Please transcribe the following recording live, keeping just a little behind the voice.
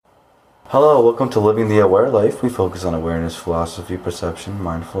Hello, welcome to Living the Aware Life. We focus on awareness, philosophy, perception,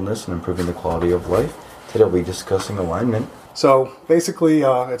 mindfulness, and improving the quality of life. Today we'll be discussing alignment. So basically,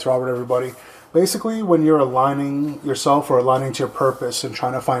 it's Robert, everybody. Basically, when you're aligning yourself or aligning to your purpose and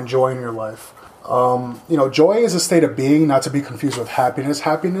trying to find joy in your life, joy is a state of being, not to be confused with happiness.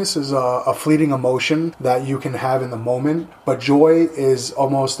 Happiness is a fleeting emotion that you can have in the moment, but joy is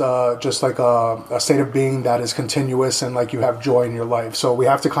almost just like a state of being that is continuous and like you have joy in your life. So we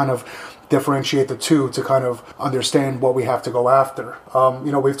have to kind of differentiate the two to kind of understand what we have to go after.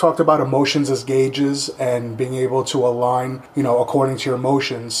 We've talked about emotions as gauges and being able to align, according to your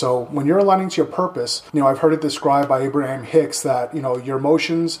emotions. So when you're aligning to your purpose, I've heard it described by Abraham Hicks that, your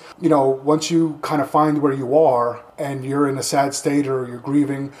emotions, once you kind of find where you are and you're in a sad state or you're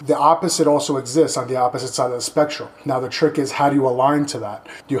grieving, the opposite also exists on the opposite side of the spectrum. Now the trick is, how do you align to that?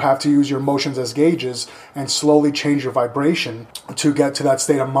 You have to use your emotions as gauges and slowly change your vibration to get to that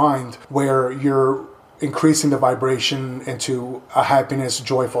state of mind where you're increasing the vibration into a happiness,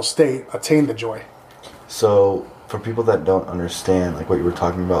 joyful state, attain the joy. So for people that don't understand like what you were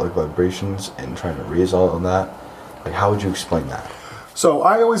talking about, like vibrations and trying to raise all of that, like how would you explain that? So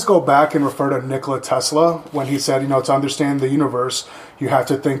I always go back and refer to Nikola Tesla when he said, to understand the universe, you have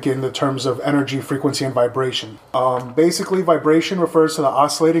to think in the terms of energy, frequency, and vibration. Basically, vibration refers to the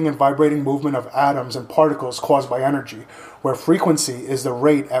oscillating and vibrating movement of atoms and particles caused by energy, where frequency is the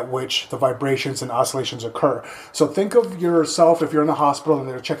rate at which the vibrations and oscillations occur. So think of yourself if you're in the hospital and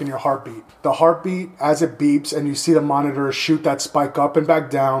they're checking your heartbeat. The heartbeat, as it beeps and you see the monitor shoot that spike up and back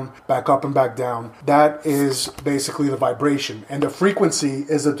down, back up and back down, that is basically the vibration. And the frequency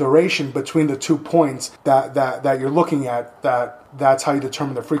is the duration between the 2 points that you're looking at, that's how you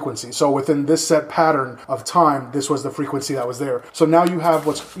determine the frequency. So within this set pattern of time, this was the frequency that was there. So now you have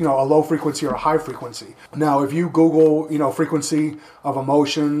what's, a low frequency or a high frequency. Now, if you Google, frequency of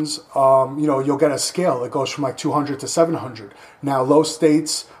emotions, you'll get a scale. It goes from like 200 to 700. Now, low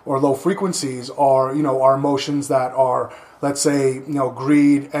states or low frequencies are emotions that are, let's say,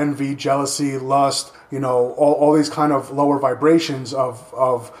 greed, envy, jealousy, lust, all these kind of lower vibrations of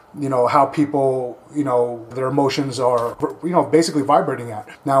how people, their emotions are, basically vibrating at.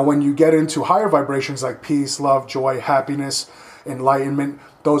 Now, when you get into higher vibrations like peace, love, joy, happiness, enlightenment,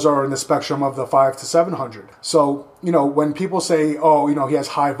 those are in the spectrum of the 5 to 700. So, when people say, he has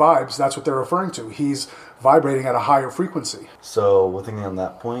high vibes, that's what they're referring to. He's vibrating at a higher frequency. So, within on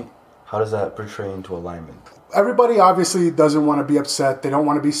that point, how does that portray into alignment? Everybody obviously doesn't want to be upset. They don't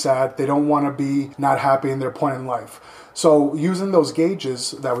want to be sad. They don't want to be not happy in their point in life. So using those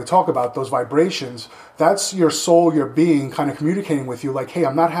gauges that we talk about, those vibrations, that's your soul, your being kind of communicating with you like, hey,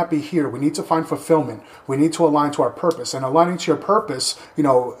 I'm not happy here. We need to find fulfillment. We need to align to our purpose. And aligning to your purpose,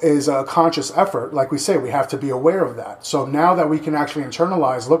 is a conscious effort. Like we say, we have to be aware of that. So now that we can actually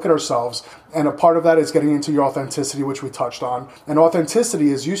internalize, look at ourselves, and a part of that is getting into your authenticity, which we touched on. And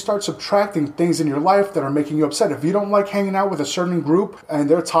authenticity is you start subtracting things in your life that are making you upset. If you don't like hanging out with a certain group and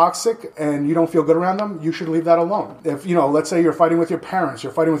they're toxic and you don't feel good around them, you should leave that alone. If, let's say you're fighting with your parents,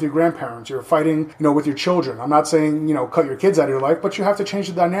 you're fighting with your grandparents, you're fighting, with your children. I'm not saying, cut your kids out of your life, but you have to change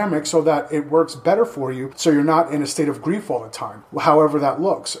the dynamic so that it works better for you so you're not in a state of grief all the time, however that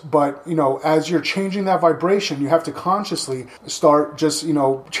looks. But, as you're changing that vibration, you have to consciously start just,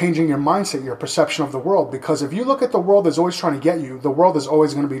 changing your mindset, your perception of the world. Because if you look at the world as always trying to get you, the world is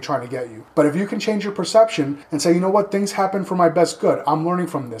always going to be trying to get you. But if you can change your perception and say, things happen for my best good. I'm learning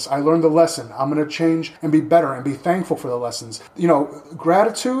from this. I learned the lesson. I'm going to change and be better and be thankful for the lessons.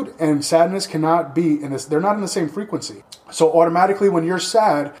 Gratitude and sadness cannot be in this. They're not in the same frequency. So automatically when you're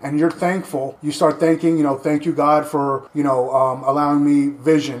sad and you're thankful, you start thanking, thank you God for, allowing me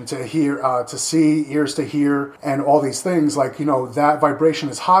vision to hear, to see, ears to hear, and all these things. Like, that vibration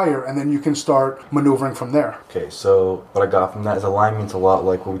is higher, and then you can start maneuvering from there. Okay, so what I got from that is alignment's a lot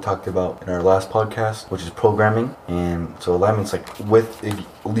like what we talked about in our last podcast, which is programming. And so alignment's like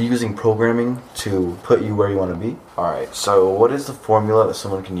using programming to put you where you want to be. Alright, so what is the formula that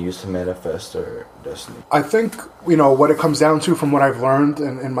someone can use to manifest their destiny? I think, what it comes down to from what I've learned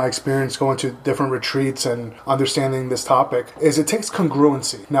and in my experience going to different retreats and understanding this topic is it takes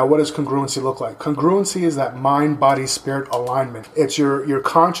congruency. Now, what does congruency look like? Congruency is that mind, body, spirit alignment. It's you're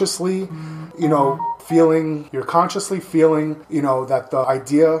consciously, you're consciously feeling, that the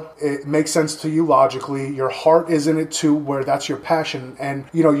idea, it makes sense to you logically. Your heart is in it too, where that's your passion. And,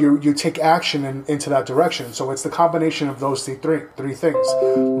 you take action into that direction. So it's the combination of those three things,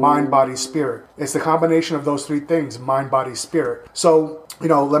 mind, body, spirit. It's the combination of those three things, mind, body, spirit. So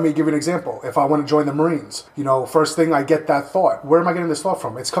let me give you an example. If I want to join the Marines, first thing I get that thought. Where am I getting this thought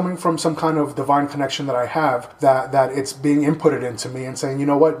from? It's coming from some kind of divine connection that I have that it's being inputted into me and saying, you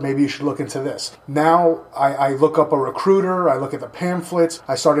know what, maybe you should look into this. Now I look up a recruiter, I look at the pamphlets,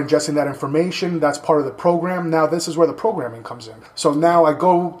 I start ingesting that information. That's part of the program. Now this is where the programming comes in. So now I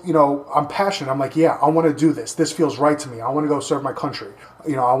go, I'm passionate. I'm like, yeah, I want to do this. This feels right to me. I want to go serve my country.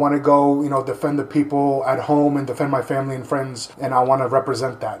 I want to go, defend the people at home and defend my family and friends, and I want to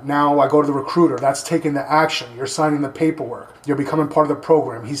represent that. Now I go to the recruiter. That's taking the action. You're signing the paperwork. You're becoming part of the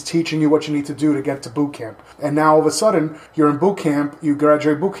program. He's teaching you what you need to do to get to boot camp. And now all of a sudden, you're in boot camp, you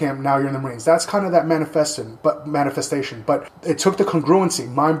graduate boot camp, now you're in the Marines. That's kind of that manifestation. But it took the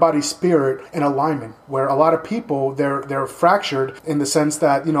congruency, mind, body, spirit, and alignment, where a lot of people, they're fractured in the sense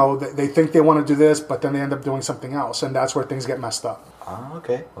that, they think they want to do this, but then they end up doing something else. And that's where things get messed up.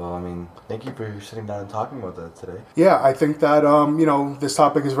 Okay. Well, thank you for sitting down and talking about that today. Yeah, I think that, this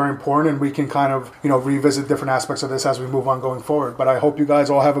topic is very important, and we can kind of, revisit different aspects of this as we move on going forward. But I hope you guys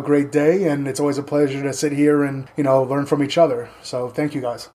all have a great day, and it's always a pleasure to sit here and, learn from each other. So thank you guys.